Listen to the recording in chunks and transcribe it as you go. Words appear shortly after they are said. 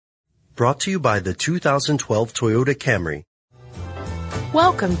Brought to you by the 2012 Toyota Camry.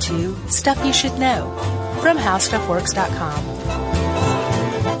 Welcome to Stuff You Should Know from HowStuffWorks.com.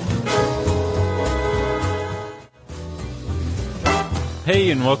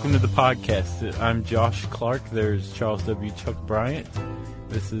 Hey, and welcome to the podcast. I'm Josh Clark. There's Charles W. Chuck Bryant.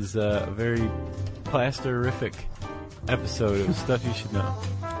 This is a very plasterific episode of Stuff You Should Know.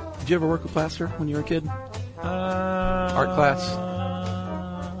 Did you ever work with plaster when you were a kid? Art class?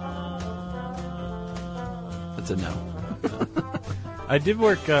 That's a no. I did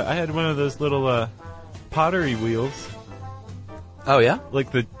work, I had one of those little pottery wheels. Oh, yeah?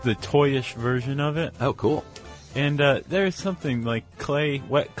 Like the toyish version of it. Oh, cool. And there's something like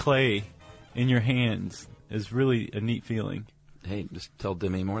wet clay in your hands is really a neat feeling. Hey, just tell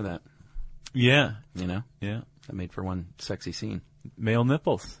Demi more of that. Yeah. You know? Yeah. That made for one sexy scene. Male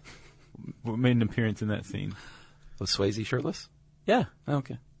nipples made an appearance in that scene. Was Swayze shirtless? Yeah. Oh,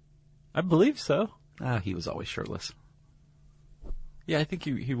 okay. I believe so. He was always shirtless. Yeah, I think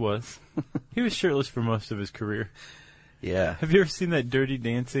he was. He was shirtless for most of his career. Yeah. Have you ever seen that Dirty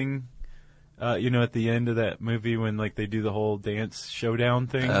Dancing, at the end of that movie when, like, they do the whole dance showdown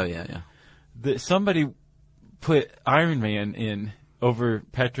thing? Oh, yeah, yeah. Somebody put Iron Man in over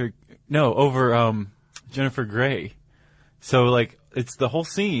Jennifer Grey. So, like, it's the whole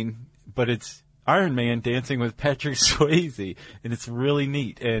scene, but it's Iron Man dancing with Patrick Swayze, and it's really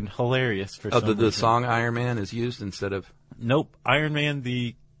neat and hilarious for some reason. The song Iron Man is used instead of... Nope. Iron Man,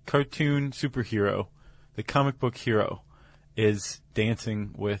 the cartoon superhero, the comic book hero, is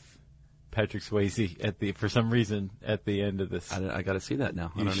dancing with Patrick Swayze for some reason at the end of this. I got to see that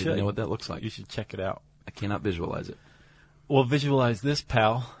now. I don't even know what that looks like. You should check it out. I cannot visualize it. Well, visualize this,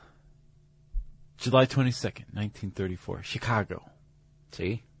 pal. July 22nd, 1934, Chicago.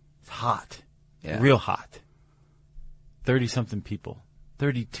 See? It's hot. Yeah. Real hot. 30-something people.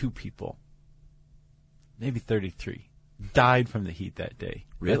 32 people. Maybe 33. Died from the heat that day.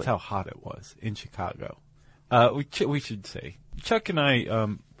 Really? That's how hot it was in Chicago. We should say. Chuck and I,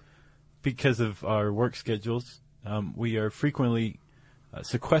 because of our work schedules, we are frequently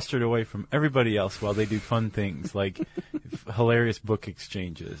sequestered away from everybody else while they do fun things like hilarious book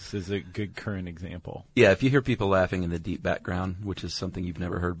exchanges is a good current example. Yeah, if you hear people laughing in the deep background, which is something you've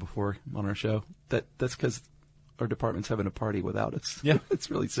never heard before on our show, that's because our department's having a party without us. Yeah.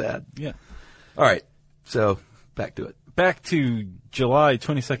 It's really sad. Yeah. All right, so back to it. Back to July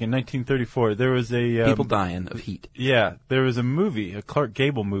 22nd, 1934, there was a... people dying of heat. Yeah, there was a movie, a Clark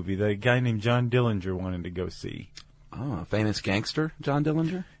Gable movie, that a guy named John Dillinger wanted to go see. Oh, a famous gangster, John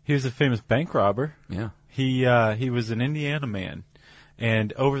Dillinger? He was a famous bank robber. Yeah. He was an Indiana man,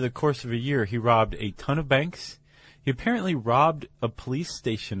 and over the course of a year, he robbed a ton of banks. He apparently robbed a police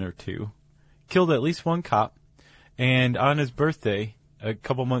station or two, killed at least one cop, and on his birthday, a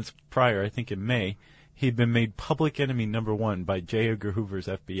couple months prior, I think in May, he'd been made public enemy number 1 by J. Edgar Hoover's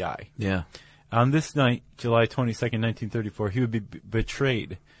FBI. Yeah. On this night, July 22nd, 1934, he would be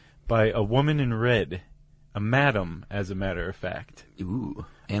betrayed by a woman in red, a madam, as a matter of fact. Ooh,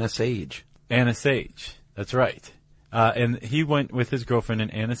 Anna Sage. Anna Sage, that's right. And he went with his girlfriend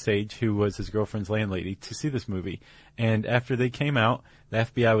and Anna Sage, who was his girlfriend's landlady, to see this movie. And after they came out, the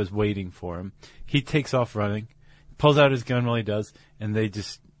FBI was waiting for him. He takes off running, pulls out his gun while he does, and they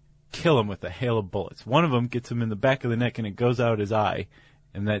just kill him with a hail of bullets. One of them gets him in the back of the neck, and it goes out his eye.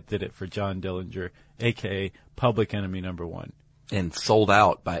 And that did it for John Dillinger, a.k.a. public enemy number 1. And sold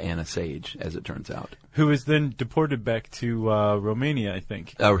out by Anna Sage, as it turns out. Who was then deported back to Romania, I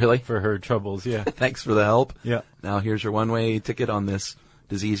think. Oh, really? For her troubles, yeah. Thanks for the help. Yeah. Now here's your one-way ticket on this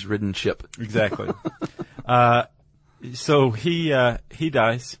disease-ridden ship. Exactly. So he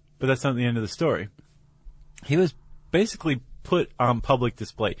dies, but that's not the end of the story. He was basically put on public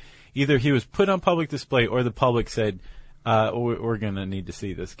display. Either he was put on public display or the public said, we're going to need to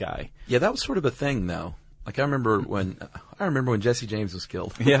see this guy. Yeah, that was sort of a thing, though. Like, I remember when Jesse James was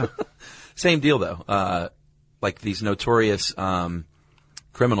killed. Yeah. Same deal, though. Like, these notorious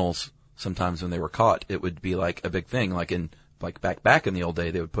criminals, sometimes when they were caught, it would be like a big thing. Like, back in the old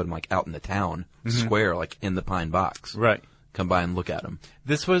day, they would put them, like, out in the town square, like, in the pine box. Right. Come by and look at them.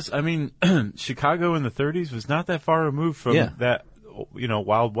 This was, Chicago in the 30s was not that far removed from that,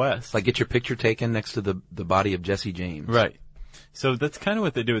 Wild West. Like, get your picture taken next to the body of Jesse James. Right. So that's kind of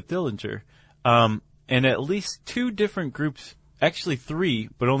what they do with Dillinger. And at least 2 different groups, actually 3,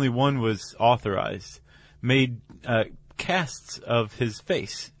 but only one was authorized, made casts of his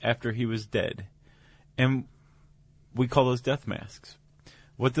face after he was dead. And we call those death masks.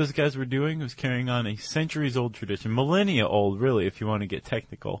 What those guys were doing was carrying on a centuries-old tradition, millennia old, really, if you want to get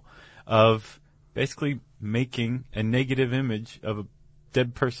technical, of basically making a negative image of a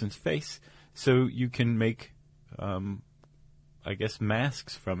dead person's face, so you can make, I guess,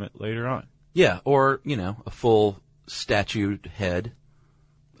 masks from it later on. Yeah, or, a full statued head.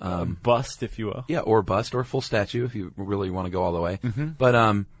 Bust, if you will. Yeah, or bust, or full statue if you really want to go all the way. Mm-hmm.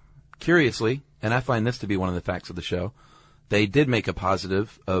 But curiously, and I find this to be one of the facts of the show, they did make a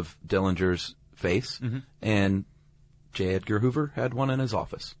positive of Dillinger's face, and J. Edgar Hoover had one in his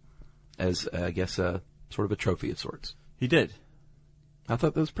office as, I guess, sort of a trophy of sorts. He did. I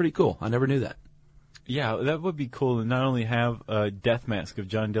thought that was pretty cool. I never knew that. Yeah, that would be cool to not only have a death mask of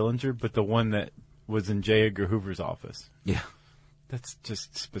John Dillinger, but the one that was in J. Edgar Hoover's office. Yeah. That's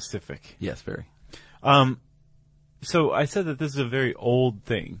just specific. Yes, very. So I said that this is a very old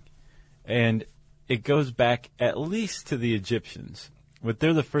thing, and it goes back at least to the Egyptians. But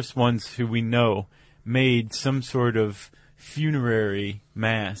they're the first ones who we know made some sort of funerary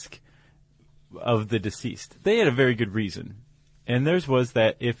mask of the deceased. They had a very good reason. And theirs was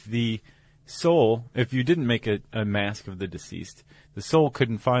that if the soul, if you didn't make a mask of the deceased, the soul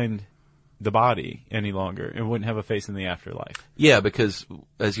couldn't find the body any longer and wouldn't have a face in the afterlife. Yeah, because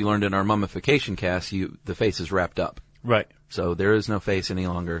as you learned in our mummification cast, the face is wrapped up. Right. So there is no face any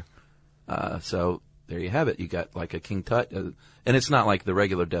longer. So there you have it. You got like a King Tut. And it's not like the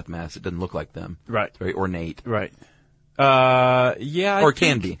regular death mask. It doesn't look like them. Right. It's very ornate. Right. Yeah. Or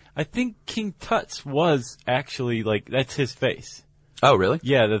can be. I think King Tut's was actually like, that's his face. Oh, really?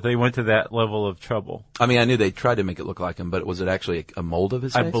 Yeah, that they went to that level of trouble. I mean, I knew they tried to make it look like him, but was it actually a mold of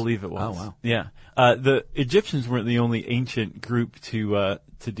his face? I believe it was. Oh, wow. Yeah. The Egyptians weren't the only ancient group to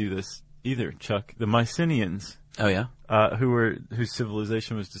do this either, Chuck. The Mycenaeans. Oh, yeah? Whose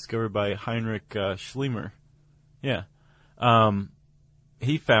civilization was discovered by Heinrich Schliemer. Yeah.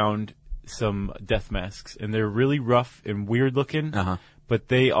 He found some death masks, and they're really rough and weird looking, but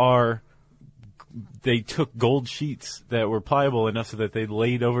they took gold sheets that were pliable enough so that they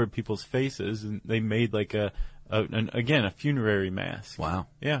laid over people's faces, and they made like a funerary mask. Wow.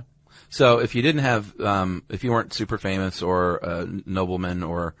 Yeah. So if you didn't have, if you weren't super famous or a nobleman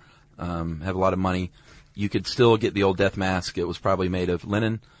or have a lot of money, you could still get the old death mask. It was probably made of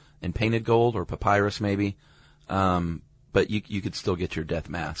linen and painted gold or papyrus maybe, but you could still get your death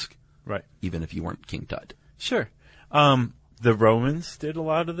mask, right? Even if you weren't King Tut. Sure. The Romans did a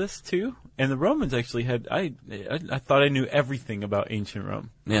lot of this too, and the Romans actually had. I thought I knew everything about ancient Rome.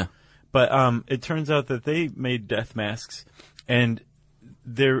 Yeah, but it turns out that they made death masks, and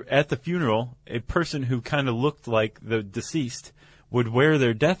they're at the funeral. A person who kind of looked like the deceased would wear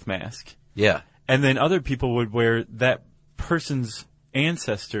their death mask. Yeah, and then other people would wear that person's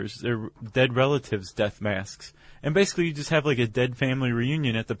ancestors, their dead relatives' death masks, and basically you just have like a dead family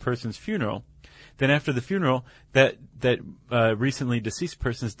reunion at the person's funeral. Then after the funeral, that recently deceased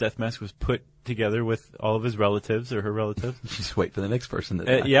person's death mask was put together with all of his relatives or her relatives. Just wait for the next person to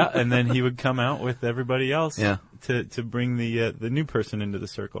die. Yeah, and then he would come out with everybody else yeah. to bring the new person into the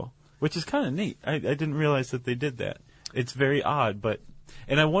circle, which is kind of neat. I didn't realize that they did that. It's very odd,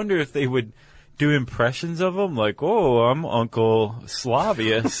 and I wonder if they would do impressions of him, like, "Oh, I'm Uncle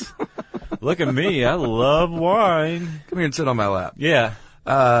Slavius. Look at me, I love wine. Come here and sit on my lap." Yeah.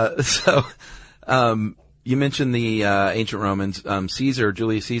 You mentioned the ancient Romans.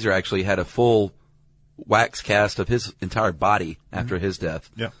 Julius Caesar actually had a full wax cast of his entire body after his death.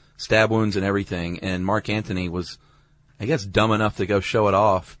 Yeah. Stab wounds and everything. And Mark Antony was, I guess, dumb enough to go show it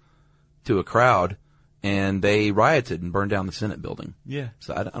off to a crowd, and they rioted and burned down the Senate building. Yeah.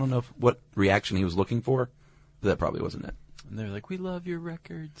 So I don't know what reaction he was looking for, but that probably wasn't it. And they're like, "We love your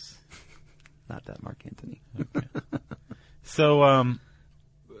records." Not that Mark Antony. Okay. So,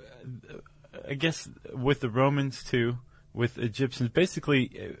 I guess with the Romans too, with Egyptians,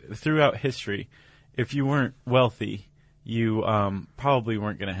 basically throughout history, if you weren't wealthy, you probably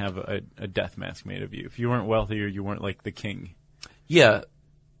weren't going to have a death mask made of you. If you weren't wealthy or you weren't like the king. Yeah,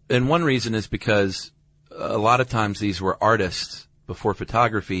 and one reason is because a lot of times these were artists before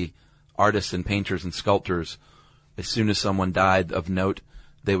photography, artists and painters and sculptors. As soon as someone died of note,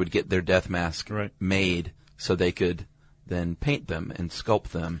 they would get their death mask made so they could then paint them and sculpt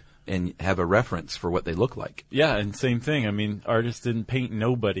them and have a reference for what they look like. Yeah, and same thing. I mean, artists didn't paint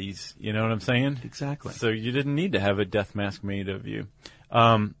nobodies. You know what I'm saying? Exactly. So you didn't need to have a death mask made of you.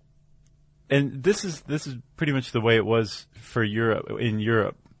 And this is pretty much the way it was for in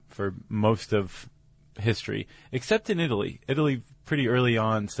Europe for most of history, except in Italy. Italy pretty early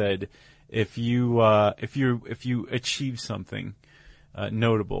on said if you achieve something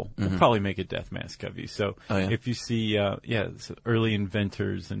notable, we'll probably make a death mask of you. So if you see, so early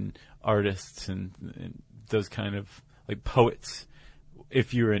inventors and artists and those kind of like poets,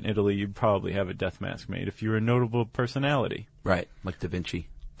 if you were in Italy, you'd probably have a death mask made. If you were a notable personality. Right, like Da Vinci.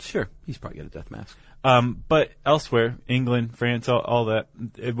 Sure. He's probably got a death mask. But elsewhere, England, France, all that,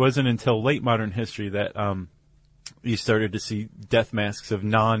 it wasn't until late modern history that you started to see death masks of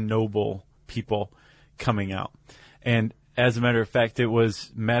non-noble people coming out. And as a matter of fact, it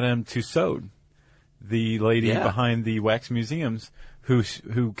was Madame Tussaud, the lady behind the wax museums,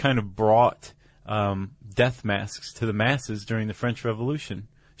 who kind of brought death masks to the masses during the French Revolution.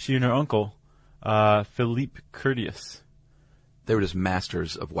 She and her uncle, Philippe Curtius. They were just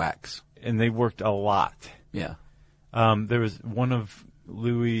masters of wax. And they worked a lot. Yeah. There was one of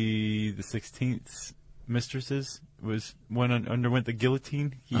Louis XVI's mistresses underwent the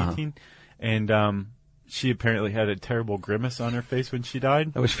guillotine, and she apparently had a terrible grimace on her face when she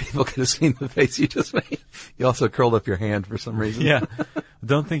died. I wish people could have seen the face you just made. You also curled up your hand for some reason. Yeah.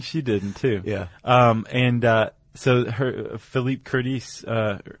 Don't think she didn't, too. Yeah. So Philippe Curtius,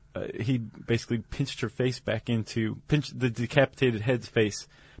 he basically pinched the decapitated head's face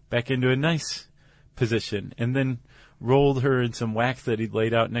back into a nice position, and then rolled her in some wax that he'd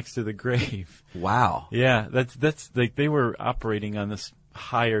laid out next to the grave. Wow. Yeah, that's like they were operating on this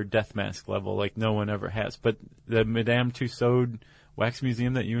higher death mask level like no one ever has. But the Madame Tussaud wax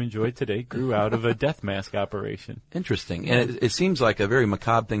museum that you enjoyed today grew out of a death mask operation. Interesting. And it seems like a very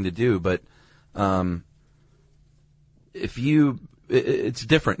macabre thing to do, but it's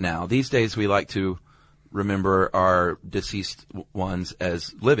different now. These days we like to remember our deceased ones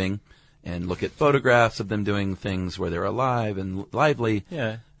as living and look at photographs of them doing things where they're alive and lively.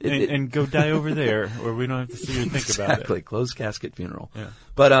 Yeah. And go die over there where we don't have to see or think about it. Exactly. Closed casket funeral. Yeah.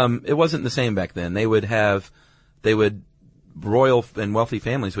 But it wasn't the same back then. Royal and wealthy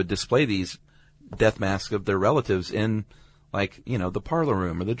families would display these death masks of their relatives in, like, the parlor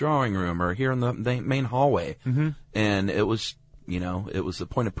room or the drawing room or here in the main hallway. Mm-hmm. And it was, it was a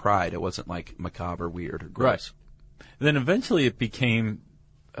point of pride. It wasn't like macabre or weird or gross. Right. Then eventually it became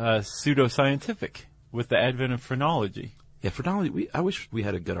pseudoscientific with the advent of phrenology. Yeah, phrenology. I wish we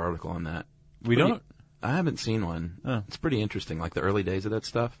had a good article on that. We don't? I haven't seen one. Oh. It's pretty interesting, like the early days of that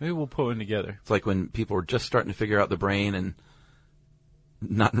stuff. Maybe we'll put one together. It's like when people were just starting to figure out the brain and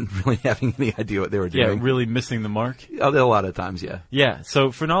not really having any idea what they were doing. Yeah, really missing the mark. A lot of times, yeah. Yeah,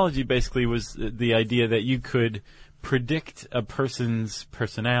 so phrenology basically was the idea that you could predict a person's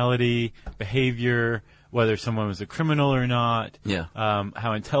personality, behavior, whether someone was a criminal or not,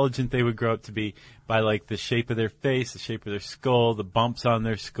 how intelligent they would grow up to be by like the shape of their face, the shape of their skull, the bumps on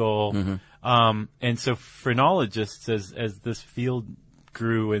their skull. Mm-hmm. And so phrenologists, as this field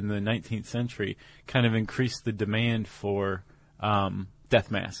grew in the 19th century, kind of increased the demand for death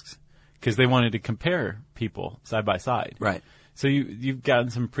masks because they wanted to compare people side by side. Right. So you've gotten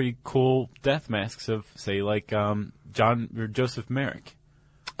some pretty cool death masks of, say, like John or Joseph Merrick.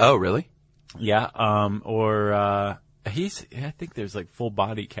 Oh, really? Yeah. I think there's like full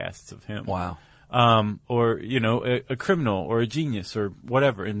body casts of him. Wow. Or a criminal or a genius or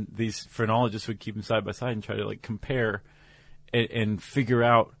whatever, and these phrenologists would keep them side by side and try to like compare and figure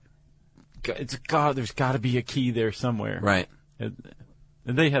out. There's got to be a key there somewhere. Right. And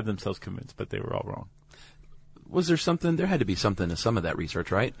they had themselves convinced, but they were all wrong. Was there something? There had to be something to some of that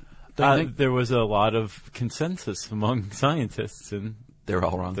research, right? Don't you think? There was a lot of consensus among scientists, and they were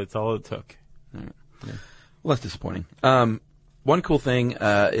all wrong. That's all it took. All right. Yeah. Well, that's disappointing. One cool thing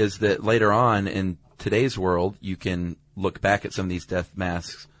is that later on in today's world, you can look back at some of these death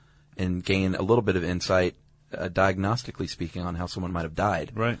masks and gain a little bit of insight, diagnostically speaking, on how someone might have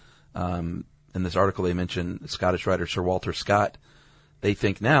died. Right. In this article, they mentioned Scottish writer Sir Walter Scott. They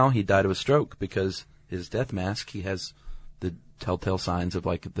think now he died of a stroke because his death mask, he has the telltale signs of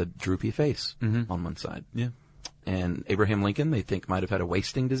like the droopy face on one side. Yeah. And Abraham Lincoln, they think might have had a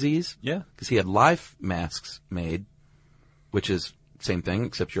wasting disease. Yeah. Because he had live masks made, which is same thing,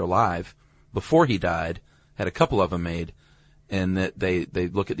 except you're alive. Before he died, had a couple of them made, and that they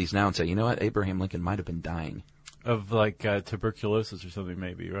look at these now and say, you know what, Abraham Lincoln might have been dying. Of like tuberculosis or something,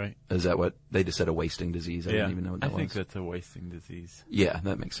 maybe, right? Is that what they just said? A wasting disease? I didn't even know what that was. I think that's a wasting disease. Yeah,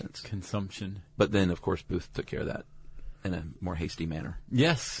 that makes sense. Consumption. But then, of course, Booth took care of that in a more hasty manner.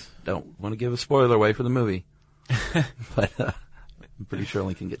 Yes. Don't want to give a spoiler away for the movie, but I'm pretty sure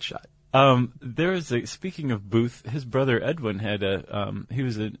Lincoln gets shot. Speaking of Booth, his brother Edwin had he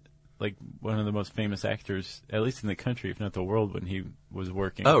was one of the most famous actors, at least in the country, if not the world, when he was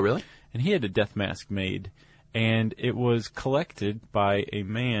working. Oh, really? And he had a death mask made. And it was collected by a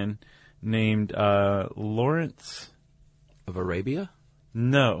man named Lawrence of Arabia.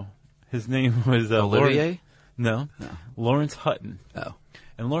 No, his name was Olivier. No, Lawrence Hutton. Oh,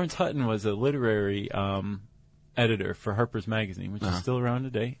 and Lawrence Hutton was a literary editor for Harper's Magazine, which is still around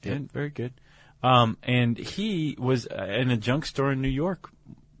today and very good. And he was in a junk store in New York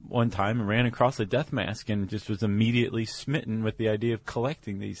one time and ran across a death mask and just was immediately smitten with the idea of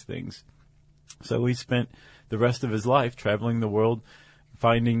collecting these things. So he spent the rest of his life traveling the world,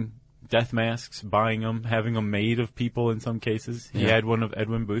 finding death masks, buying them, having them made of people in some cases. He had one of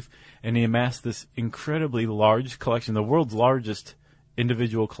Edwin Booth, and he amassed this incredibly large collection, the world's largest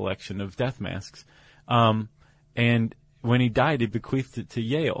individual collection of death masks. And when he died, he bequeathed it to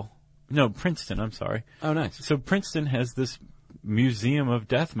Yale. No, Princeton, I'm sorry. Oh, nice. So Princeton has this museum of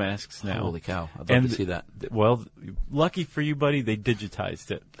death masks now. Holy cow. I'd love to see that. Well, lucky for you, buddy, they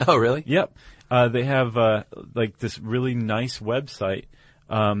digitized it. Oh, really? Yep. They have like this really nice website,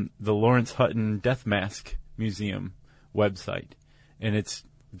 the Lawrence Hutton Death Mask Museum website, and it's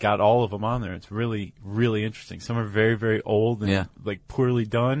got all of them on there. It's really, really interesting. Some are very, very old and like poorly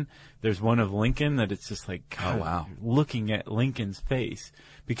done. There's one of Lincoln that it's just like, God, wow, looking at Lincoln's face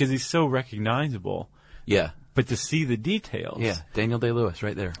because he's so recognizable. Yeah. But to see the details. Yeah. Daniel Day-Lewis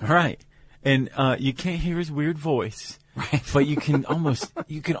right there. Right. And you can't hear his weird voice. Right. But you can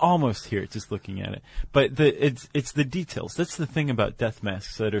almost hear it just looking at it. But it's the details. That's the thing about death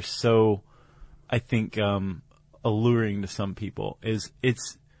masks that are so, I think, alluring to some people is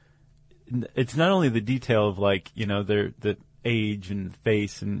it's not only the detail of like, you know, the age and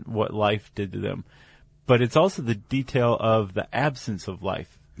face and what life did to them, but it's also the detail of the absence of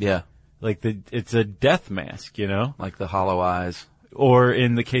life. Yeah. Like it's a death mask, you know? Like the hollow eyes. Or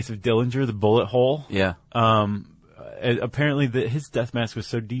in the case of Dillinger, the bullet hole. Yeah. Apparently his death mask was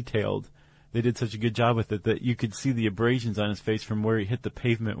so detailed, they did such a good job with it that you could see the abrasions on his face from where he hit the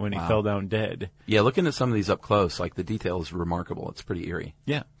pavement when he fell down dead. Yeah, looking at some of these up close, like the detail is remarkable. It's pretty eerie.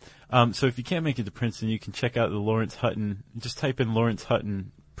 Yeah. So if you can't make it to Princeton, you can check out the Lawrence Hutton. Just type in Lawrence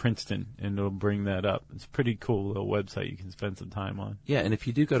Hutton Princeton, and it'll bring that up. It's a pretty cool little website you can spend some time on. Yeah, and if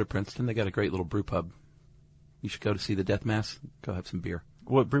you do go to Princeton, they got a great little brew pub. You should go to see the death mask. Go have some beer.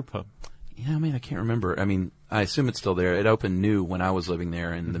 What brew pub? Yeah, I mean, I can't remember. I mean, I assume it's still there. It opened new when I was living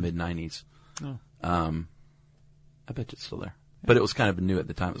there in the mid-'90s. Oh. I bet it's still there. But it was kind of new at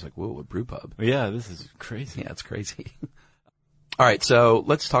the time. It was like, whoa, a brew pub. Yeah, this is crazy. Yeah, it's crazy. All right, so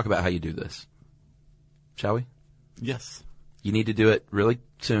let's talk about how you do this. Shall we? Yes. You need to do it really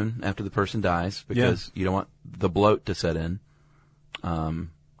soon after the person dies because you don't want the bloat to set in.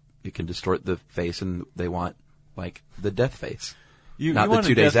 It can distort the face, and they want, like, the death face. Not you the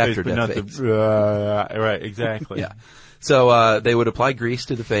 2 days after face, death face. Right, exactly. Yeah. So they would apply grease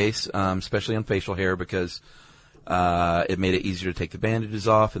to the face, especially on facial hair, because it made it easier to take the bandages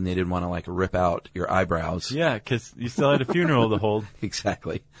off, and they didn't want to, like, rip out your eyebrows. Yeah, because you still had a funeral to hold.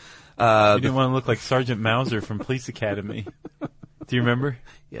 Exactly. You didn't want to look like Sergeant Mauser from Police Academy. Do you remember?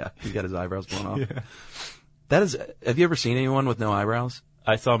 Yeah, he got his eyebrows blown off. Yeah. Have you ever seen anyone with no eyebrows?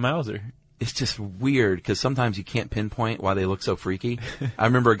 I saw Mauser. It's just weird because sometimes you can't pinpoint why they look so freaky. I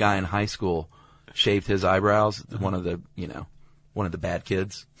remember a guy in high school shaved his eyebrows. One of the bad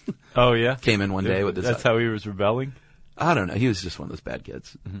kids. Oh yeah, came in one day with this. That's how he was rebelling. I don't know. He was just one of those bad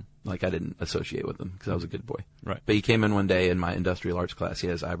kids. Mm-hmm. Like I didn't associate with him because I was a good boy. Right. But he came in one day in my industrial arts class. He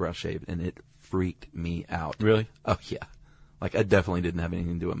had his eyebrows shaved, and it freaked me out. Really? Oh yeah. Like I definitely didn't have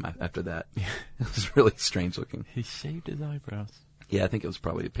anything to do with him after that. It was really strange looking. He shaved his eyebrows. Yeah, I think it was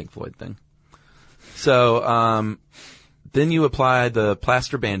probably a Pink Floyd thing. So then you apply the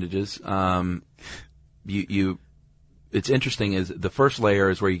plaster bandages. It's interesting is the first layer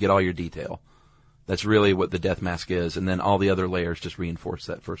is where you get all your detail. That's really what the death mask is, and then all the other layers just reinforce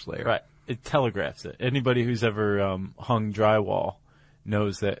that first layer. Right. It telegraphs it. Anybody who's ever hung drywall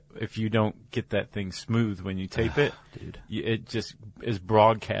knows that if you don't get that thing smooth when you tape it, dude, it just is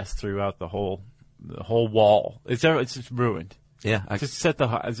broadcast throughout the whole wall. It's just ruined. Yeah,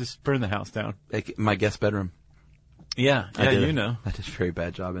 just burn the house down. My guest bedroom. Yeah, I did a very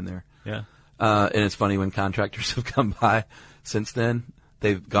bad job in there. Yeah, and it's funny when contractors have come by since then.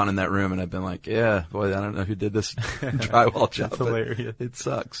 They've gone in that room and I've been like, yeah, boy, I don't know who did this drywall job. That's hilarious. It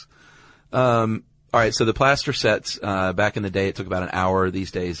sucks. All right, so the plaster sets. Back in the day, it took about an hour. These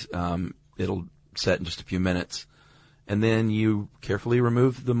days, it'll set in just a few minutes. And then you carefully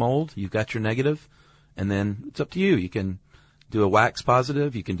remove the mold. You've got your negative, and then it's up to you. You can do a wax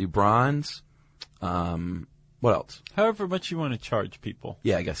positive. You can do bronze. What else? However much you want to charge people.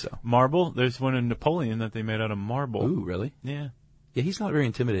 Yeah, I guess so. Marble. There's one in Napoleon that they made out of marble. Ooh, really? Yeah. Yeah, he's not very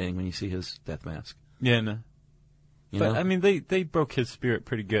intimidating when you see his death mask. Yeah, no. But, I mean, they broke his spirit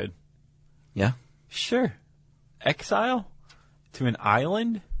pretty good. Yeah? Sure. Exile? To an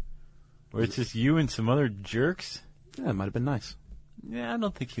island? Where it's just you and some other jerks? Yeah, it might have been nice. Yeah, I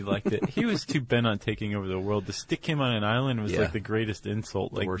don't think he liked it. He was too bent on taking over the world. To stick him on an island was Yeah. like the greatest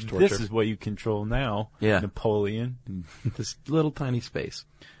insult. Like, worst this torture. is what you control now, Yeah. Napoleon. This little tiny space.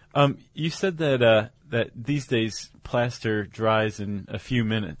 You said that that these days plaster dries in a few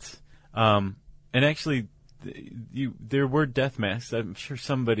minutes, and actually, there were death masks. I'm sure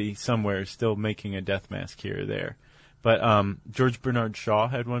somebody somewhere is still making a death mask here or there, but George Bernard Shaw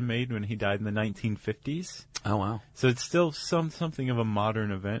had one made when he died in the 1950s. Oh, wow. So it's still something of a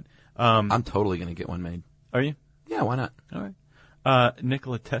modern event. I'm totally going to get one made. Are you? Yeah, why not? All right.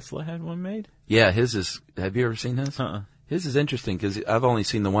 Nikola Tesla had one made. Yeah, his is. Have you ever seen his? His is interesting because I've only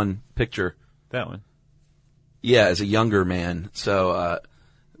seen the one picture. That one. Yeah, as a younger man. So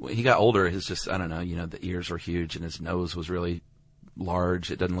when he got older, his just, I don't know, the ears were huge and his nose was really large.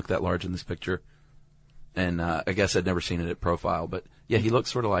 It doesn't look that large in this picture. And I guess I'd never seen it at profile. But yeah, he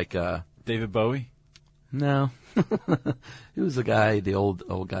looks sort of like... David Bowie? No. He was the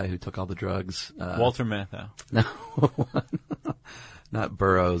old guy who took all the drugs. Walter Matthau? No. Not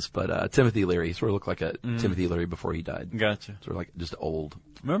Burroughs, but Timothy Leary. He sort of looked like a Timothy Leary before he died. Gotcha. Sort of like just old.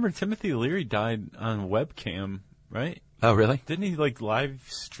 Remember, Timothy Leary died on webcam, right? Oh, really? Didn't he, live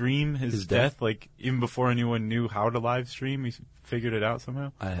stream his death? Even before anyone knew how to live stream, he figured it out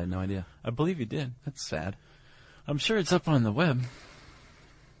somehow? I had no idea. I believe he did. That's sad. I'm sure it's up on the web.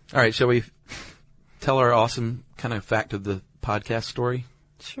 All right, shall we tell our awesome kind of fact of the podcast story?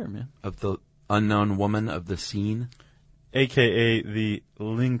 Sure, man. Of the unknown woman of the scene? A.K.A. the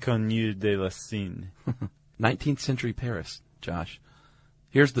L'inconnue de la Scene. 19th century Paris, Josh.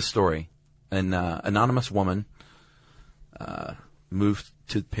 Here's the story. An anonymous woman moved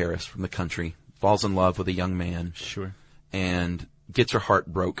to Paris from the country, falls in love with a young man. Sure. And gets her heart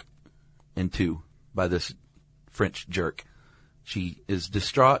broke in two by this French jerk. She is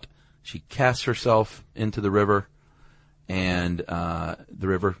distraught. She casts herself into the river, and the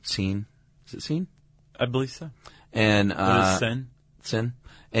river Seine. Is it Seine? I believe so. And Seine.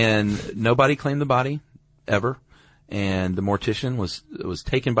 And nobody claimed the body ever. And the mortician was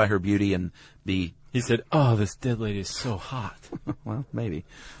taken by her beauty and he said, "Oh, this dead lady is so hot." Well, maybe,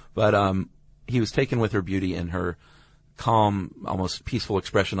 but he was taken with her beauty and her calm, almost peaceful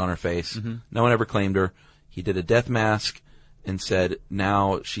expression on her face. Mm-hmm. No one ever claimed her. He did a death mask and said,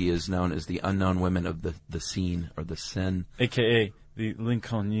 now she is known as the unknown women of the Seine or the Seine, a.k.a. the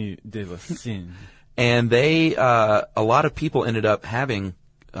L'Inconnue de la Scene. And they, a lot of people ended up having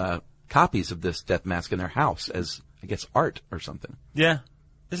copies of this death mask in their house as, I guess, art or something. Yeah,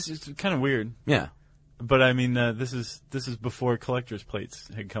 this is kind of weird. Yeah, but I mean, this is before collector's plates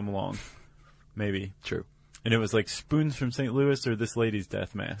had come along, maybe. True. And it was like Spoons from St. Louis or This Lady's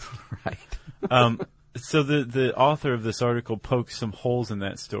Death Mask. Right. So the author of this article pokes some holes in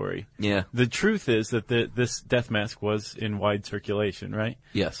that story. Yeah. The truth is that this death mask was in wide circulation, right?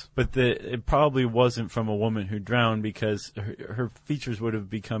 Yes. But it probably wasn't from a woman who drowned because her features would have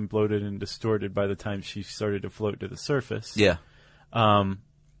become bloated and distorted by the time she started to float to the surface. Yeah.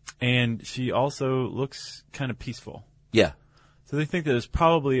 And she also looks kind of peaceful. Yeah. So they think that it's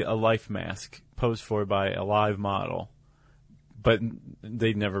probably a life mask posed for by a live model, but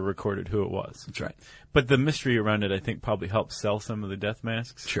they never recorded who it was. That's right. But the mystery around it, I think, probably helped sell some of the death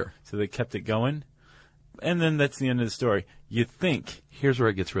masks. Sure. So they kept it going. And then that's the end of the story. You think. Here's where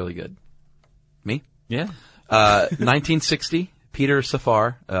it gets really good. Me? Yeah. 1960, Peter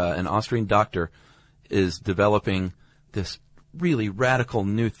Safar, an Austrian doctor, is developing this really radical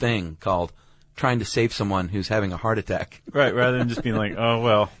new thing called trying to save someone who's having a heart attack. Right, rather than just being like, oh,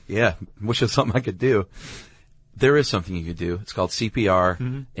 well. Yeah, wish it was something I could do. There is something you could do. It's called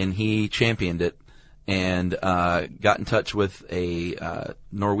CPR, and he championed it and got in touch with a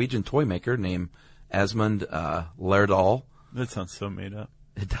Norwegian toy maker named Asmund Lærdal. That sounds so made up.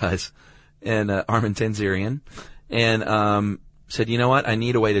 It does. And Armin Tanzarian. And said, you know what? I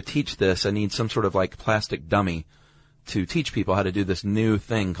need a way to teach this. I need some sort of like plastic dummy to teach people how to do this new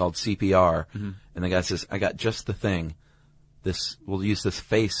thing called CPR. And the guy says, I got just the thing. We'll use this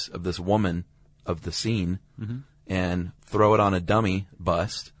face of this woman of the scene and throw it on a dummy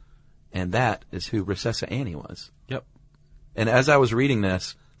bust. And that is who Recessa Annie was. Yep. And as I was reading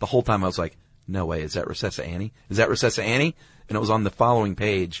this, the whole time I was like, no way, is that Recessa Annie? Is that Recessa Annie? And it was on the following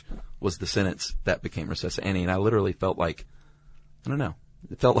page was the sentence that became Recessa Annie. And I literally felt like, I don't know,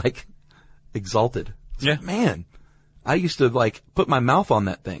 it felt like exalted. Yeah. Like, man, I used to like put my mouth on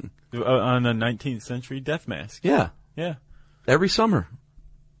that thing. On a 19th century death mask. Yeah. Yeah. Every summer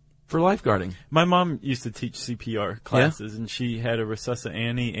for lifeguarding. My mom used to teach CPR classes, and she had a Recessa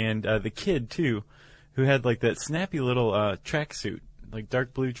Annie and the kid, too, who had like that snappy little tracksuit, like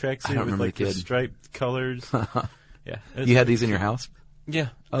dark blue tracksuit with like the striped colors. Yeah. You had these in your house? Yeah.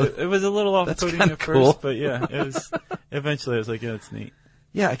 Oh, It was a little off-putting kinda at cool. first, but yeah, it was. Eventually, I was like, yeah, it's neat.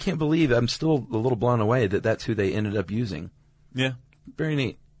 Yeah, I can't believe I'm still a little blown away that that's who they ended up using. Yeah. Very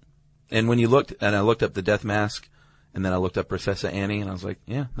neat. And when you looked, and I looked up the death mask, and then I looked up Princessa Annie, and I was like,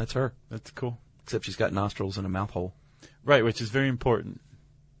 yeah, that's her. That's cool. Except she's got nostrils and a mouth hole. Right, which is very important.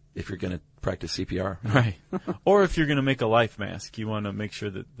 If you're going to practice CPR. Right. Or if you're going to make a life mask, you want to make sure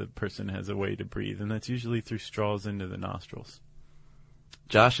that the person has a way to breathe, and that's usually through straws into the nostrils.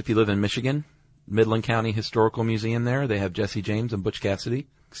 Josh, if you live in Michigan, Midland County Historical Museum there, they have Jesse James and Butch Cassidy.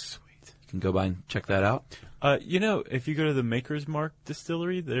 Sweet. You can go by and check that out. If you go to the Maker's Mark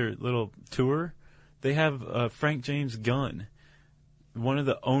Distillery, their little tour, they have Frank James gun. One of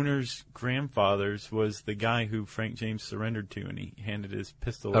the owner's grandfathers was the guy who Frank James surrendered to, and he handed his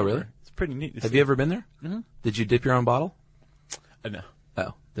pistol over. Oh, really? It's pretty neat to see. Have you ever been there? Mm-hmm. Did you dip your own bottle? No.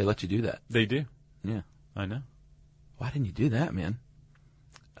 Oh, they let you do that. They do. Yeah. I know. Why didn't you do that, man?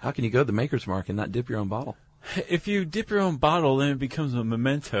 How can you go to the Maker's Mark and not dip your own bottle? If you dip your own bottle, then it becomes a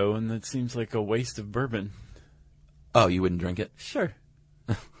memento, and that seems like a waste of bourbon. Oh, you wouldn't drink it? Sure.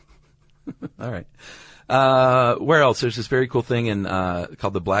 All right. Where else? There's this very cool thing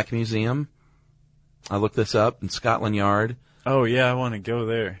called the Black Museum. I looked this up in Scotland Yard. Oh, yeah, I want to go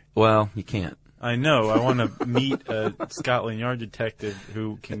there. Well, you can't. I know. I want to meet a Scotland Yard detective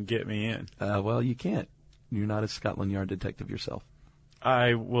who can get me in. Well, you can't. You're not a Scotland Yard detective yourself.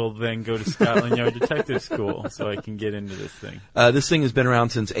 I will then go to Scotland Yard Detective School so I can get into this thing. This thing has been around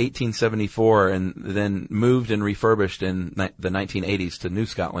since 1874 and then moved and refurbished in the 1980s to New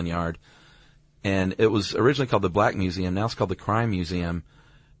Scotland Yard. And it was originally called the Black Museum. Now it's called the Crime Museum.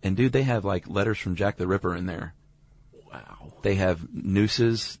 And, dude, they have, like, letters from Jack the Ripper in there. Wow. They have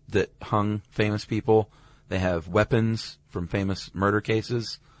nooses that hung famous people. They have weapons from famous murder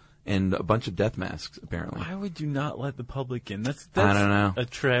cases. And a bunch of death masks, apparently. Why would you not let the public in? That's I don't know. A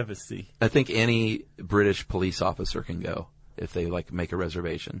travesty. I think any British police officer can go if they, like, make a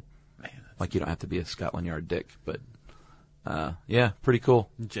reservation. Man, Like, you don't have to be a Scotland Yard dick, but, yeah, pretty cool.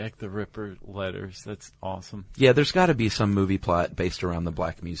 Jack the Ripper letters. That's awesome. Yeah, there's got to be some movie plot based around the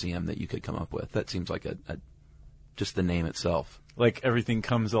Black Museum that you could come up with. That seems like just the name itself. Like everything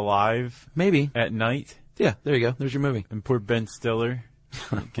comes alive Maybe. at night, Yeah, there you go. There's your movie. and poor Ben Stiller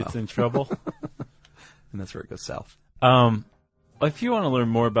gets in trouble. And that's where it goes south. If you want to learn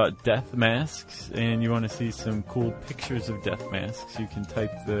more about death masks and you want to see some cool pictures of death masks, you can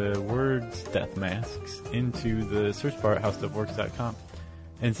type the words death masks into the search bar at howstuffworks.com.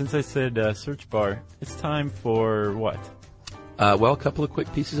 And since I said search bar, it's time for what? Well, a couple of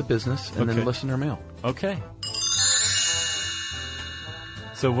quick pieces of business and Okay. then listener mail. Okay.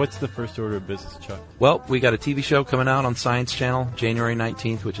 So what's the first order of business, Chuck? Well, we got a TV show coming out on Science Channel January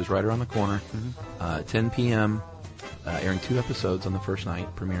 19th, which is right around the corner, 10 p.m., airing 2 episodes on the first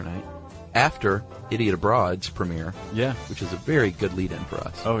night, premiere night, after Idiot Abroad's premiere, Yeah. which is a very good lead-in for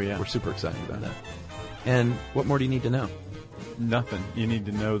us. Oh, yeah. We're super excited about that. And what more do you need to know? Nothing. You need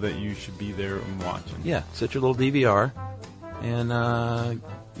to know that you should be there and watching. Yeah, set your little DVR and,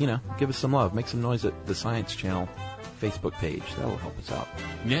 give us some love. Make some noise at the Science Channel Facebook page. That'll help us out.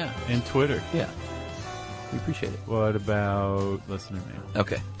 Yeah, and Twitter. Yeah. We appreciate it. What about listener mail?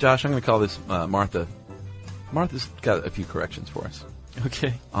 Okay. Josh, I'm going to call this Martha. Martha's got a few corrections for us.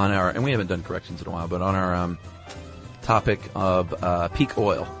 Okay. On our, and we haven't done corrections in a while, but on our topic of peak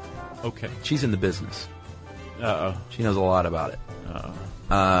oil. Okay. She's in the business. Uh-oh. She knows a lot about it.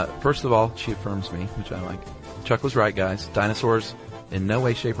 Uh-oh. First of all, she affirms me, which I like. Chuck was right, guys. Dinosaurs in no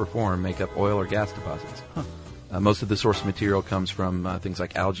way, shape, or form make up oil or gas deposits. Huh. Most of the source material comes from things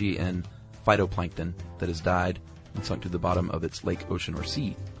like algae and phytoplankton that has died and sunk to the bottom of its lake, ocean, or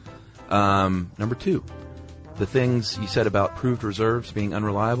sea. Number 2, the things you said about proved reserves being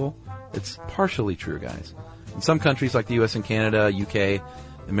unreliable, it's partially true, guys. In some countries like the U.S. and Canada, UK,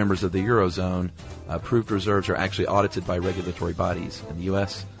 and members of the Eurozone, proved reserves are actually audited by regulatory bodies. In the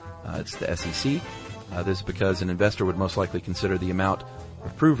U.S., it's the SEC. This is because an investor would most likely consider the amount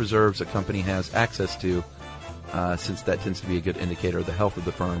of proved reserves a company has access to, since that tends to be a good indicator of the health of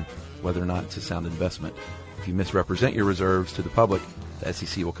the firm, whether or not it's a sound investment. If you misrepresent your reserves to the public, the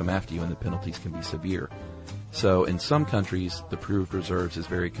SEC will come after you and the penalties can be severe. So in some countries, the proved reserves is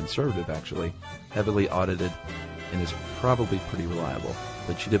very conservative, actually, heavily audited, and is probably pretty reliable.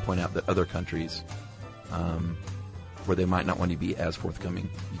 But she did point out that other countries, where they might not want to be as forthcoming,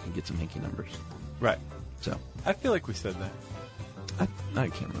 you can get some hinky numbers. Right. So I feel like we said that. I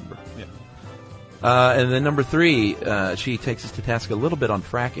can't remember. Yeah. And then number 3, she takes us to task a little bit on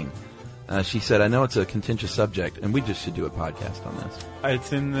fracking. She said, I know it's a contentious subject, and we just should do a podcast on this.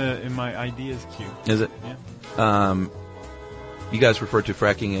 It's in my ideas queue. Is it? Yeah. You guys refer to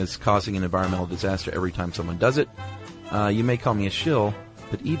fracking as causing an environmental disaster every time someone does it. You may call me a shill,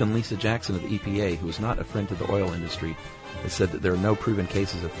 but even Lisa Jackson of the EPA, who is not a friend to the oil industry, has said that there are no proven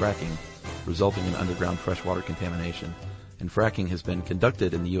cases of fracking resulting in underground freshwater contamination, and fracking has been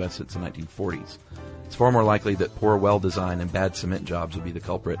conducted in the U.S. since the 1940s. It's far more likely that poor well design and bad cement jobs will be the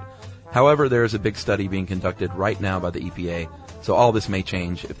culprit. However, there is a big study being conducted right now by the EPA, so all this may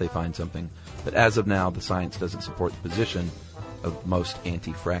change if they find something. But as of now, the science doesn't support the position of most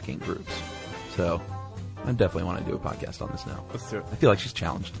anti-fracking groups. So I definitely want to do a podcast on this now. Let's do it. I feel like she's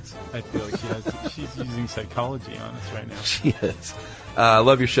challenged us. I feel like she's using psychology on us right now. She is.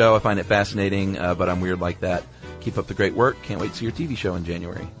 Love your show. I find it fascinating, but I'm weird like that. Keep up the great work. Can't wait to see your TV show in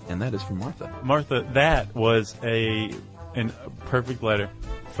January. And that is from Martha. Martha, that was a perfect letter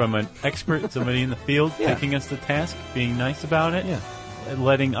from an expert, somebody in the field, taking us to task, being nice about it, and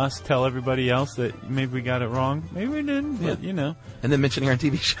letting us tell everybody else that maybe we got it wrong. Maybe we didn't, but you know. And then mentioning our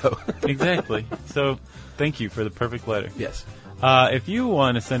TV show. Exactly. So thank you for the perfect letter. Yes. If you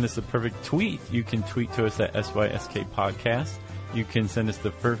want to send us a perfect tweet, you can tweet to us at SYSK Podcast. You can send us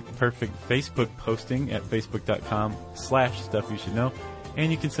the perfect Facebook posting at facebook.com/stuffyoushouldknow.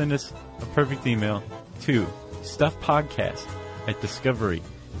 And you can send us a perfect email to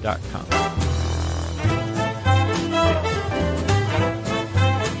stuffpodcast@discovery.com.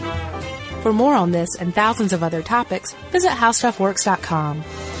 For more on this and thousands of other topics, visit howstuffworks.com.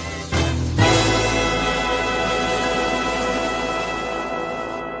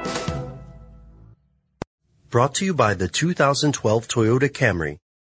 Brought to you by the 2012 Toyota Camry.